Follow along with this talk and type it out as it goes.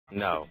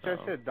No. You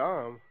just said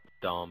Dom.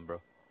 Dom,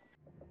 bro.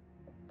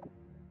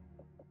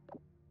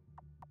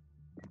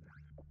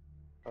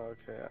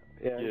 Okay.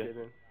 Yeah, I get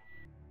it.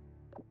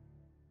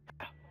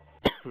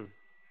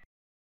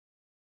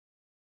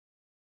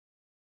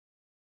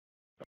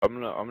 I'm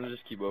gonna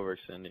just keep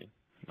overextending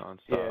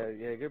nonstop.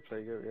 Yeah, good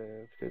play, good. Yeah,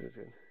 it's good, it's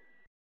good.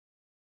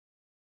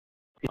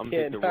 I'm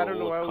gonna take the role I don't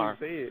know why of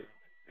we say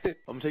it.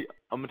 I'm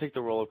gonna take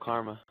the role of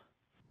karma.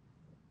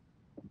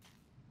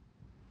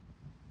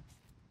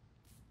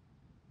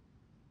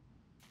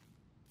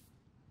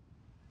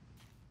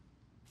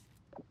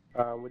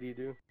 What do you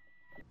do?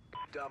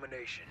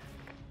 Domination.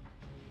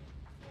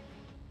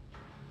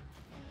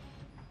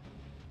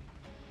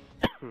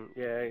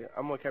 Yeah,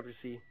 I'm gonna capture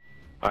C.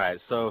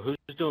 Alright, so who's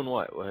doing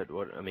what?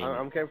 What? I mean,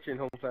 I'm capturing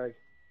home flag.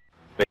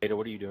 Beta,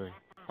 what are you doing?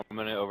 I'm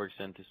gonna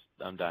overextend to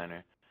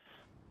diner.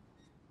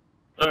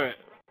 Alright.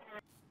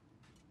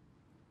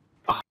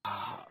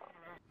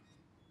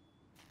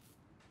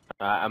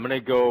 I'm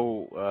gonna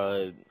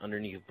go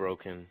underneath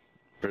broken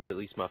for at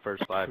least my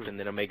first life, and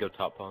then I may go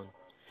top pawn.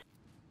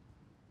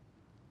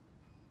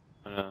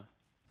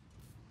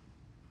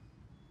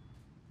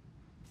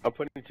 I'm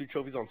putting 2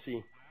 trophies on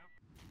C.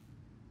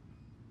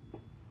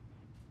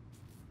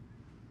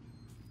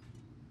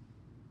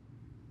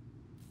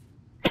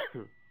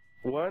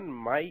 One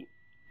might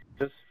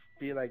just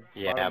be like.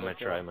 Yeah, I'm gonna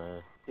try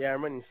my. Yeah,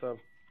 I'm running sub.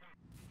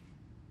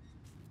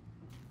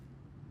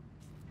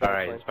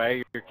 Alright,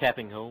 Inspire, you're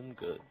capping home?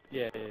 Good.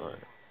 Yeah.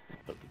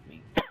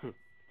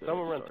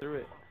 Someone run through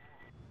it.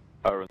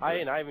 I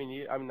ain't Ivan,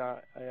 you. I'm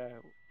not.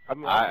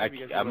 I'm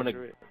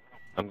gonna.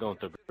 I'm going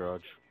through the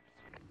garage.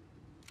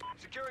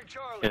 Securing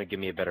Charlie. It's gonna give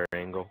me a better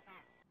angle.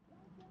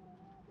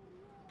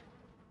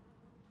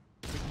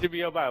 Should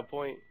be up by a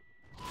point.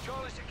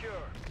 Charlie secure.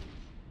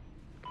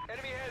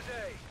 Enemy has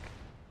A.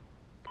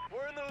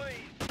 We're in the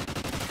lead.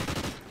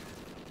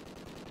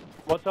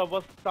 What's up?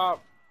 What's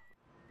up?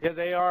 Yeah,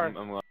 they are.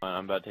 I'm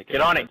about to take it.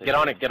 Get on it! Get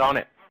on it! Get on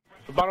it!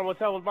 Bottom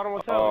hotel. Bottom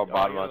hotel. Oh,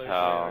 bottom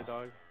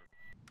hotel.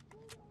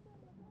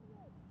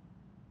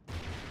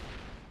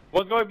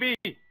 What's going B?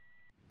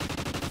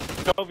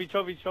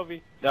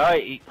 Chovy.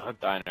 No,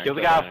 diner. Kill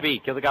the guy off B.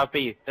 Kill the guy off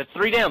B. That's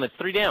 3 down. That's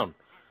 3 down.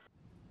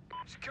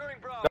 Securing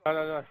Bravo.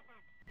 No.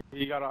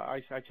 You gotta.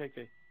 I checked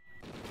it.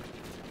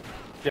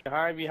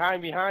 Behind. You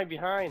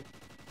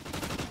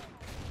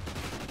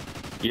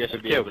guys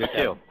should kill. Good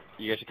kill.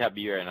 You guys should cap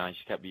B right now. You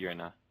should cap B right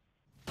now.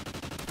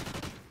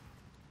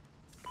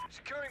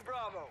 Securing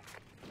Bravo.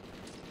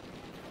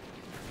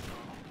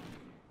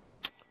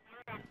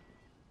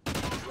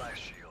 Flash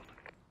shield.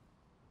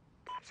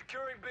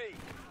 Securing B.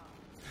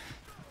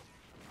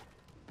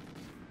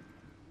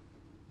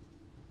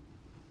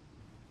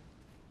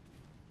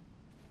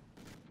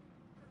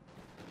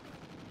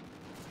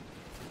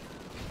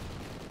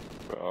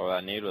 Bro,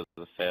 that nade was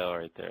a fail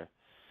right there.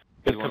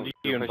 Good come to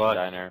you and Bud.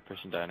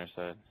 Pushing diner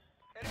side.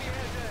 Enemy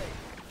has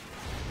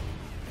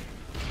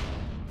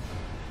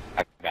I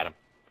got him.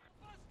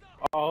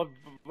 Oh,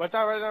 what's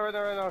that right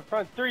now?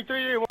 Front 3,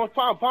 1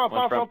 pawn.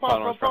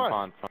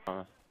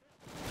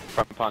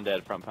 Front pawn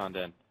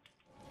dead.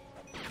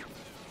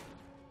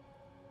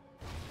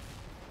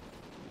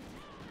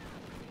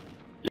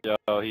 Yo,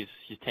 he's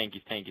tank.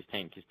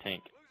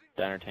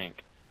 Diner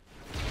tank.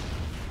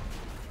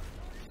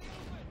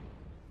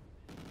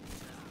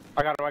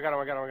 I got him.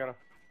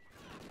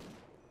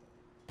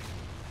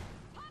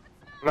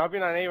 I'm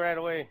being on A right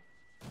away.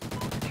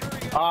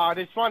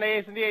 They spawned A,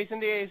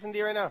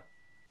 S&D right now.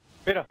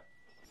 Beta.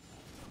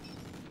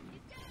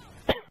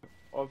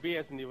 Or B,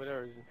 S&D,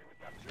 whatever.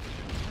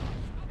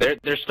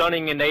 They're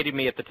stunning and nading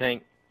me at the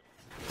tank.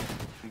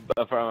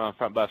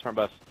 Front bus.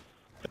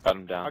 Got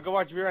him down. I'll go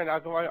watch B right now.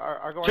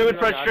 Two in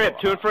front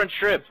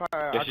strip.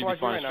 I'll go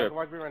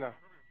watch B right now.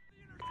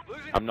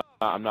 I'm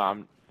not.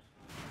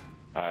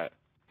 Alright.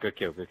 Good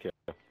kill.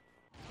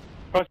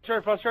 Front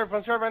strip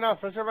right now.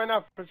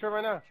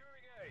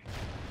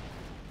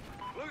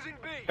 Losing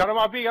B. Got him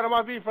on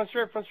B, front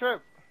strip. I'm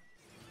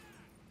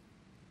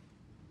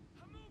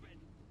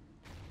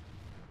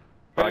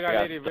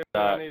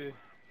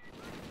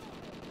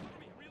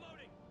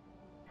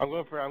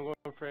going for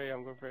A.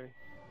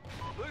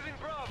 Losing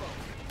Bravo.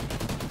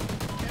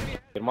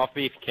 Get him off B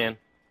if you can.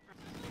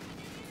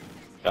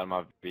 Got him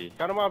off B.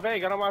 Got him off A.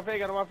 I'm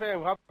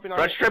hopping on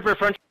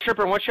Front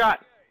stripper, 1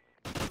 shot.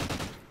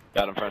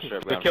 Got him front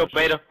strip. Good kill,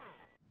 Beta.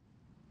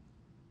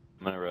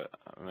 I'm gonna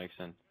make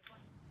sense.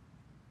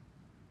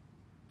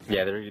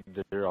 Yeah,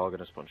 they're all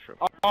gonna spawn strip.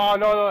 Oh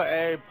no,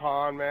 hey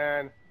pawn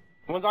man.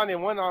 One's on it,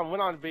 one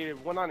on Beta,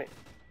 one on it.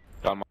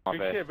 Got him off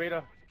Good A. shit,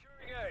 Beta.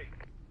 Securing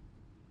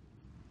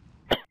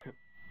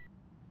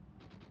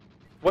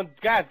One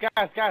gas.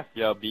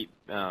 Yo, B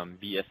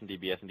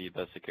S&D,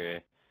 that's secure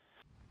A.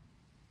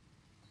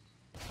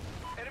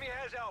 Enemy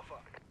has Alpha.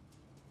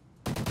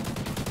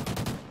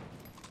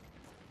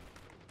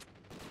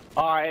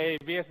 Hey,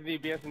 B.S.D.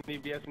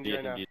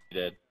 right now. B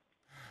dead.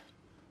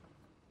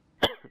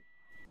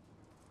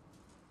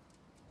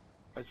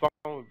 I spawn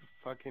with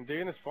fucking, they're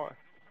gonna spawn.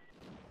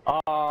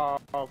 Oh,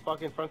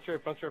 fucking front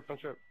strip.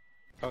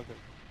 Okay.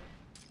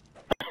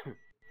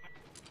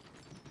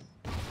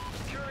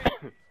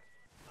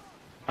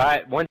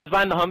 Alright, one's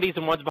behind the Humvees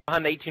and one's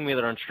behind the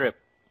 18-wheeler on strip.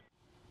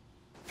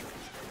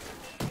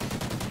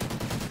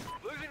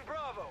 Losing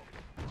Bravo.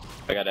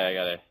 I got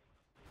it.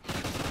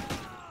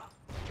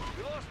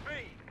 We lost B.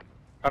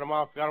 Got him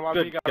off Good B, got him off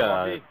B.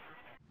 God.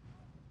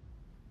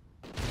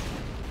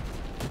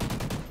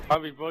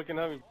 Humvee, broken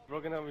Humvee.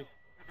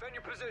 Defend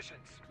your positions.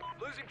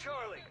 Losing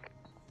Charlie.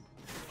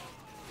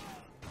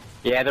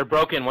 Yeah, they're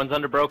broken. One's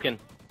under broken.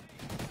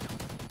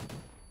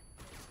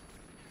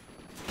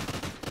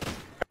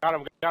 Got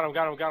him.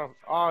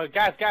 Oh,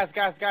 gas. One's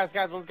gas.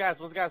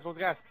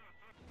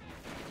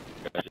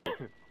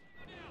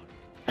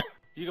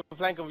 You can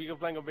flank him,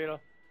 Beta.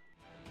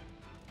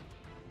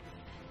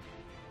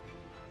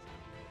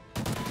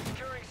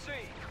 Securing C.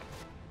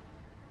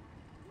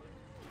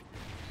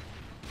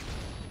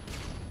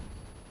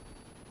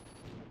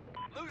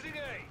 Losing A.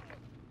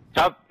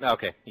 Top.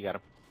 Okay, you got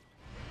him.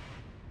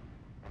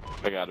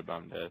 I got it, but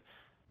I'm dead.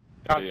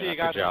 Got Yeah, C, good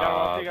got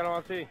him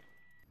on C.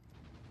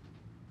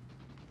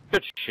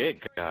 Good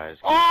shit, guys.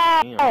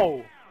 Oh! Damn.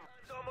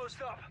 It's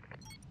almost up.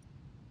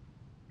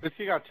 This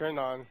C got turned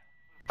on.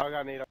 I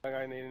got nade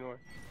anymore.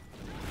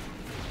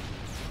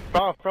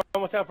 From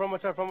hotel.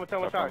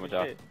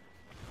 Shit.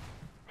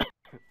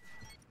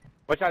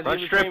 Watch out, Run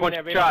you strip, one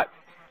there, Beta. shot.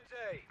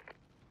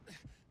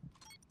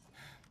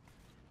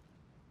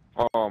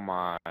 A. Oh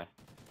my.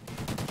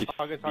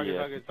 Target.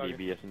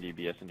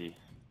 BSND.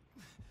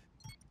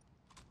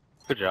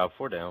 Good job,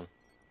 4 down.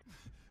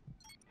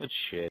 Good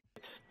shit.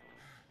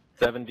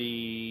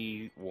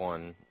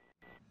 71.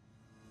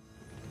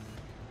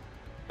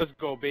 Let's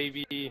go,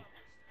 baby. Good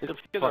These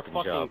kids are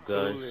fucking job,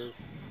 guys. clueless.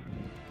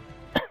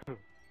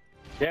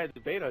 Yeah, it's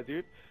Beta,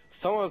 dude.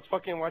 Someone's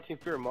fucking watching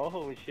Fear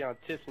Moho and shit on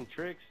tips and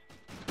tricks.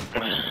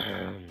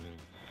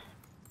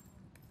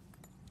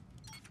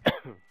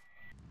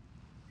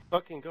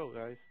 Fucking go,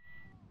 guys.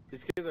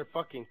 These kids are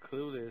fucking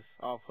clueless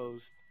off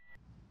host.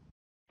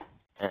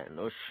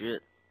 No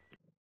shit.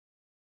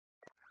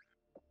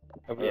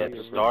 I'm Yeah,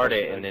 really start it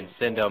really and then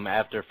send them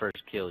after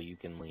first kill. You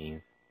can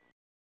leave.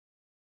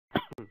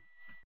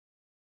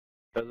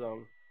 Cause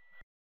well,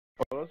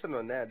 don't send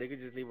them on that. They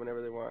could just leave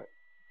whenever they want.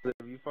 But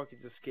if you fucking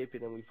just skip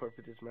it and we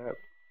forfeit this map.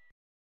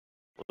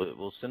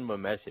 We'll send them a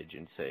message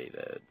and say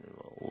that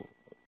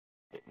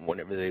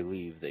whenever they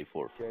leave, they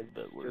forfeit.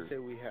 Yeah, But just say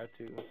we have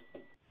to.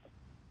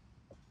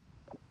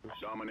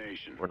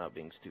 Domination. we're not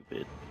being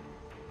stupid.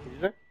 Did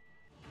you say?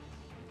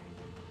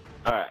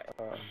 Alright.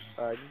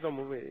 Just don't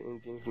move it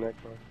anything from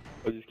that car.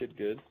 Was this kid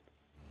good?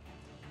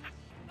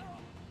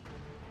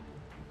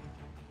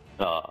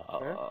 There's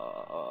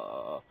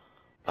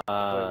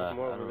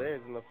more I over don't there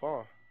than the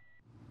fall.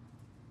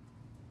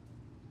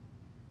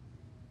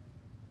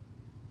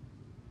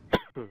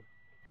 know.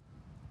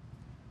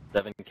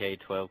 7K,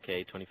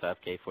 12K,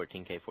 25K,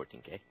 14K,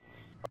 14K.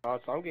 Oh,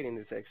 so I'm getting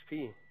this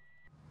XP.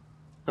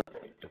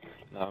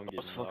 No, I'm getting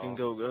Let's fucking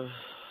all. go, guys.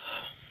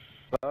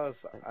 Plus,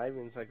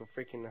 Ivan's like a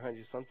freaking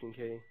 100-something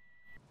K.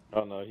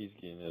 Oh no, he's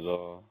getting it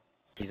all.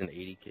 He's an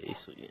 80K,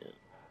 so yeah.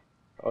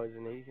 Oh, he's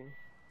an 80K?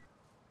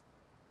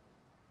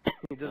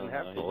 He doesn't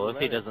have to. Well, if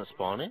he doesn't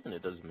spawn in,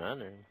 it doesn't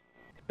matter.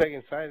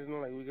 Second side, it's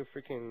not like we could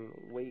freaking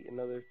wait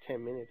another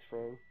 10 minutes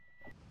for him.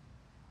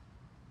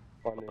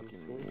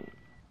 Fucking...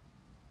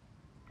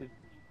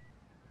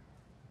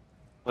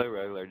 Play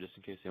regular just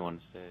in case they want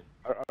to stay.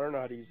 I don't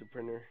know how to use the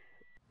printer.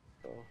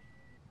 So.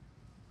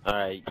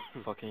 Alright,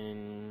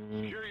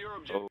 fucking... Secure your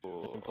objective.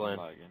 Oh, I'm playing.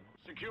 lagging.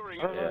 Securing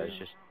I don't know. Yeah, it's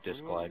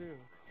just What glide. do you do?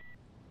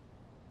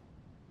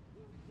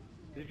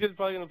 These kids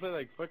probably gonna play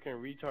like fucking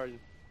retards,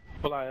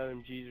 pull out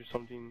LMGs or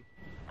something.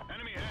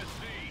 Enemy has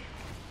C.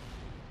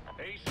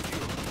 A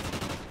secure.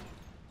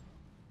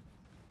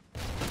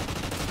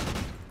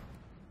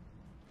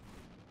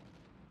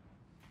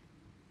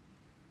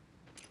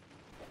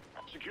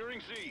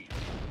 Securing C.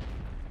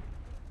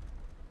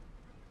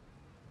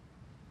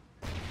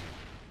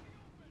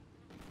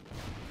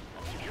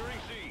 Securing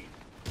C.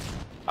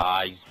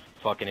 Ah, he's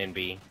fucking in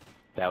B.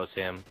 That was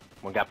him.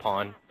 One got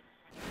pawn.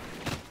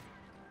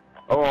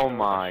 Oh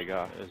my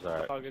god. It was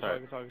alright.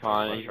 Talk. Come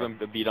on, he's going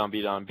to beat on,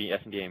 B,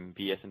 S and D,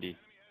 B, S and D.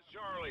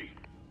 Charlie.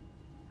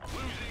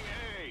 Losing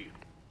A.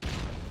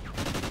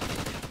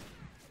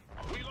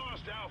 We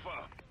lost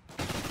Alpha.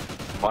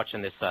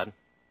 Watching this side.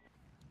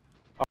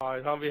 Oh,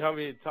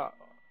 Humvee, top.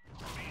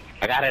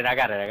 I got it.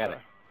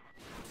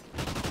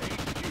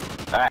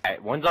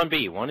 Alright, one's on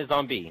B. One is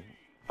on B.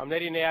 I'm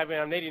nading it, Ivan.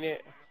 I'm nading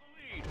it.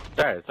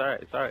 It's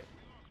alright.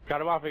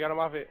 Got him off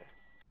it.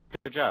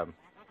 Good job.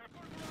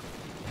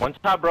 One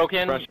top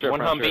broken, Front strip, one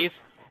front Humvees.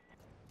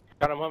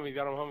 Got him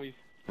Humvees.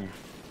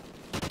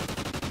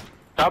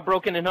 Top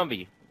broken and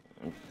Humvee.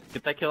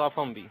 Get that kill off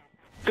Humvee.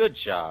 Good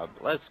job.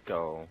 Let's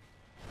go.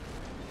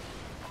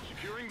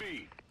 Securing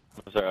B.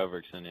 What's our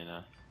overextending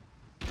now?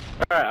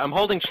 Alright, I'm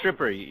holding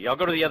stripper. Y'all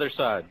go to the other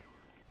side.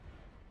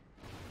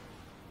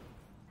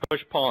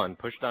 Push pawn.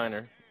 Push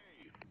diner.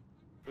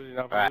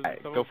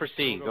 Alright, go for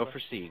C. Go for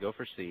C. We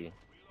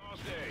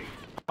lost A.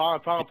 Pawn.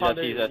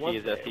 He's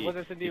SC. What's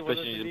S&D? He's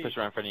pushing, push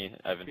right in front of you,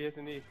 Evan.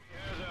 PSND.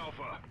 Has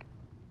Alpha.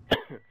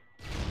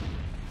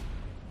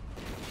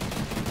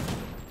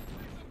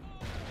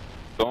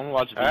 Don't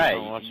watch B. Don't watch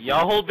Alright, B.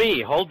 y'all hold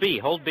B, hold B,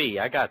 hold B.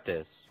 I got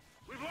this.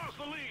 We've lost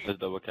the lead. Let's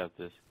double cap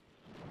this.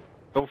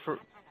 Go for.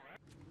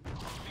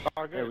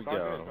 All good. There we it's all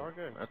go. Good, it's all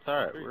good. That's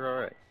alright. We're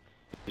alright.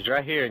 He's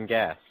right here in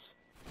gas.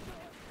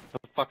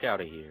 Get the fuck out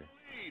of here.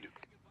 Lead.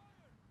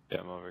 Yeah,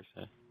 I'm over.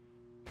 So.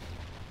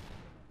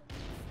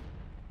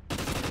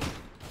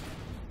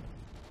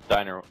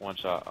 Diner, one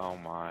shot. Oh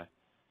my.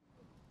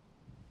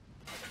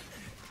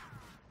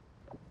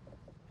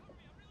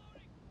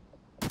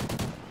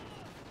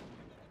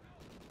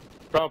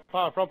 Front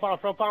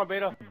pound,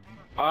 beta.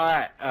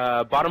 Alright,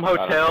 bottom Got him,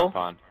 hotel.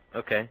 Pond.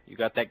 Okay, you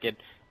got that kid.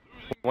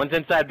 One's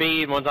inside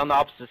B and one's on the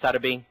opposite side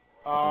of B.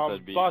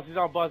 Inside B. Boss, he's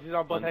on bus,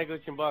 One- head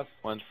glitching bus.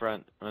 One's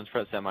front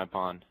semi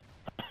pond.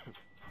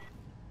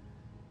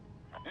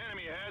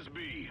 Enemy has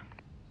B.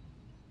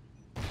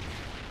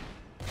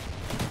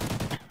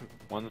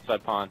 One's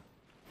inside pond.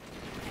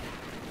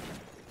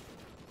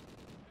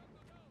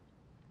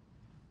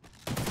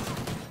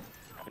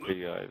 There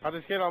you go. I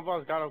just kid on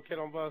bus, got him, kid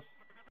on bus.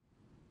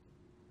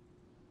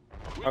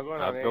 I'm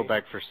going on I'll go A.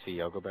 back for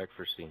C. I'll go back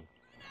for C.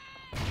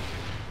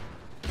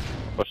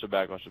 Watch the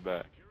back, watch the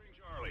back. Securing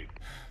Charlie.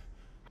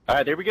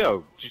 Alright, there we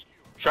go. Just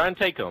try and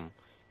take them.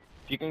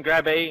 If you can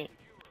grab A,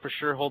 for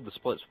sure hold the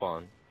split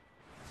spawn.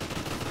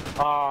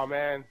 Oh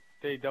man,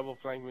 they double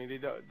flanked me.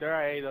 They're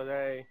at A though,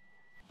 they're at A.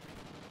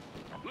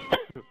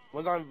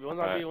 one's on B, one's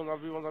on B,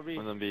 one's on B.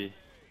 One's on B.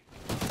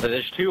 But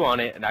there's two on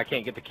it and I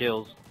can't get the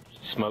kills.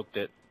 Smoked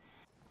it.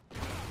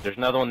 There's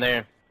another one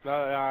there.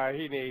 No,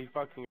 he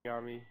fucking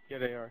got me.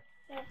 Get AR.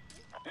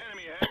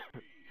 Enemy has B.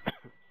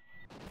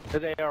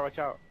 There's AR, watch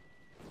out.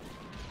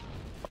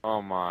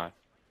 Oh my.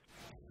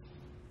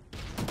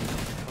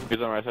 He's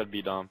on right side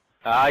B, Dom.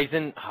 He's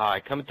in.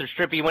 Coming through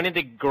strip. He went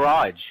into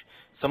garage.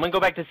 Someone go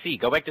back to C.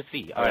 Go back to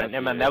C. Alright,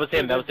 never mind. That was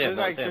him. That was him.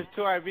 That was him. There's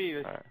two IB.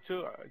 There's Alright.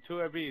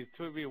 two IB.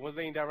 Two IB. One's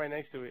laying down right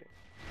next to it.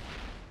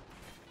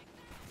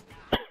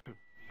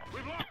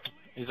 We've lost.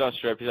 He's on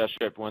strip, he's on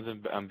strip. One's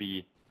on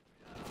B.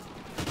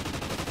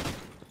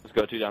 Let's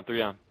go, 2 down, 3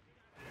 down.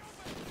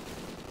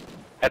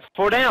 That's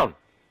 4 down.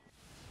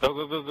 Go,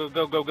 go, go, go,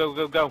 go, go, go,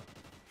 go, go.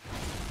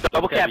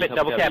 Double cap it.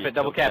 Double cap it.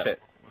 Double cap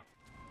it.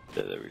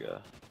 Yeah, there we go.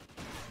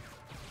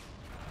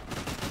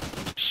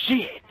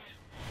 Shit.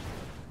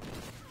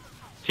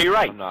 To your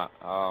right. I'm not.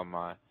 Oh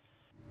my.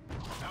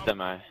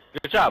 Semi.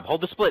 Good job.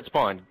 Hold the split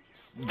spawn.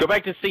 Go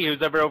back to C.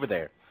 Who's ever over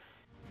there.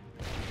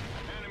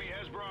 Enemy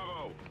has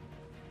Bravo.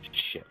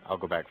 Shit. I'll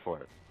go back for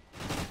it.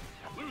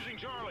 Losing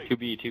Charlie.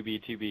 2B,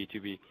 2B, 2B, 2B.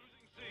 Losing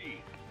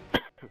C.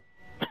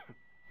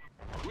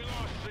 We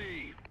lost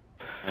C.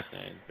 Nice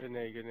name. Good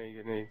nade, good nade,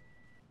 good nade.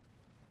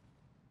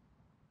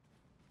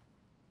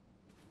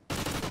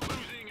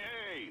 Losing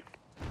A.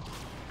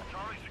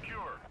 Charlie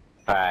secure.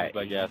 Alright.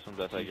 One's by gas, one's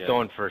outside He's gas.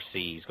 going for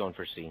C. He's going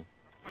for C.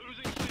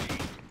 Losing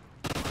C.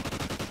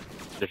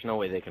 There's no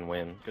way they can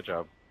win. Good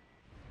job.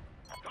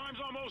 Time's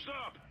almost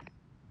up.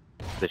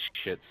 This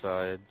shit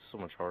side. So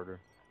much harder.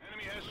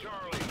 Enemy has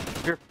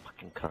Charlie. You're a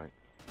fucking cunt.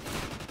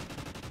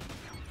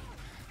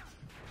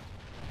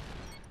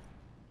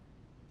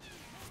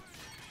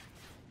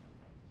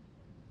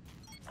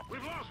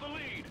 We've lost the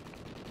lead.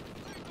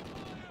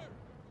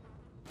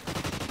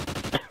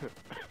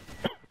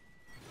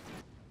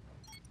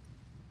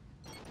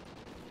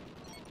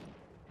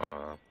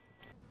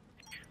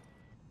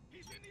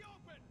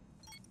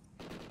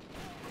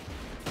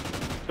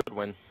 Good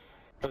win.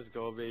 Let's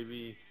go,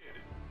 baby.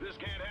 This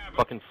can't happen.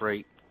 Fucking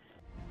freight.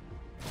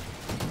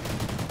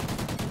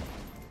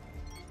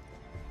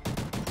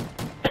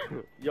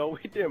 Yo,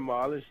 we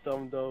demolished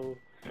them though.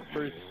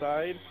 First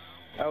side,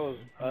 that was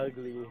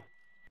ugly.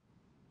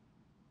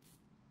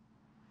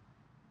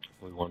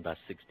 We won by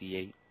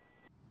 68.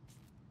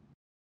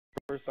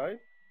 First side?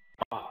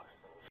 Oh.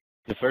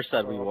 The first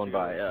side we Oh, won okay.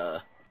 by,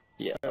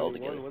 yeah, 71,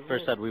 altogether. wasn't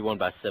First it? side we won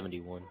by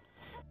 71.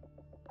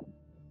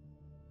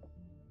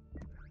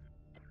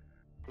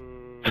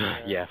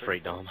 Mm, Yeah, first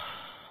freight side. dom.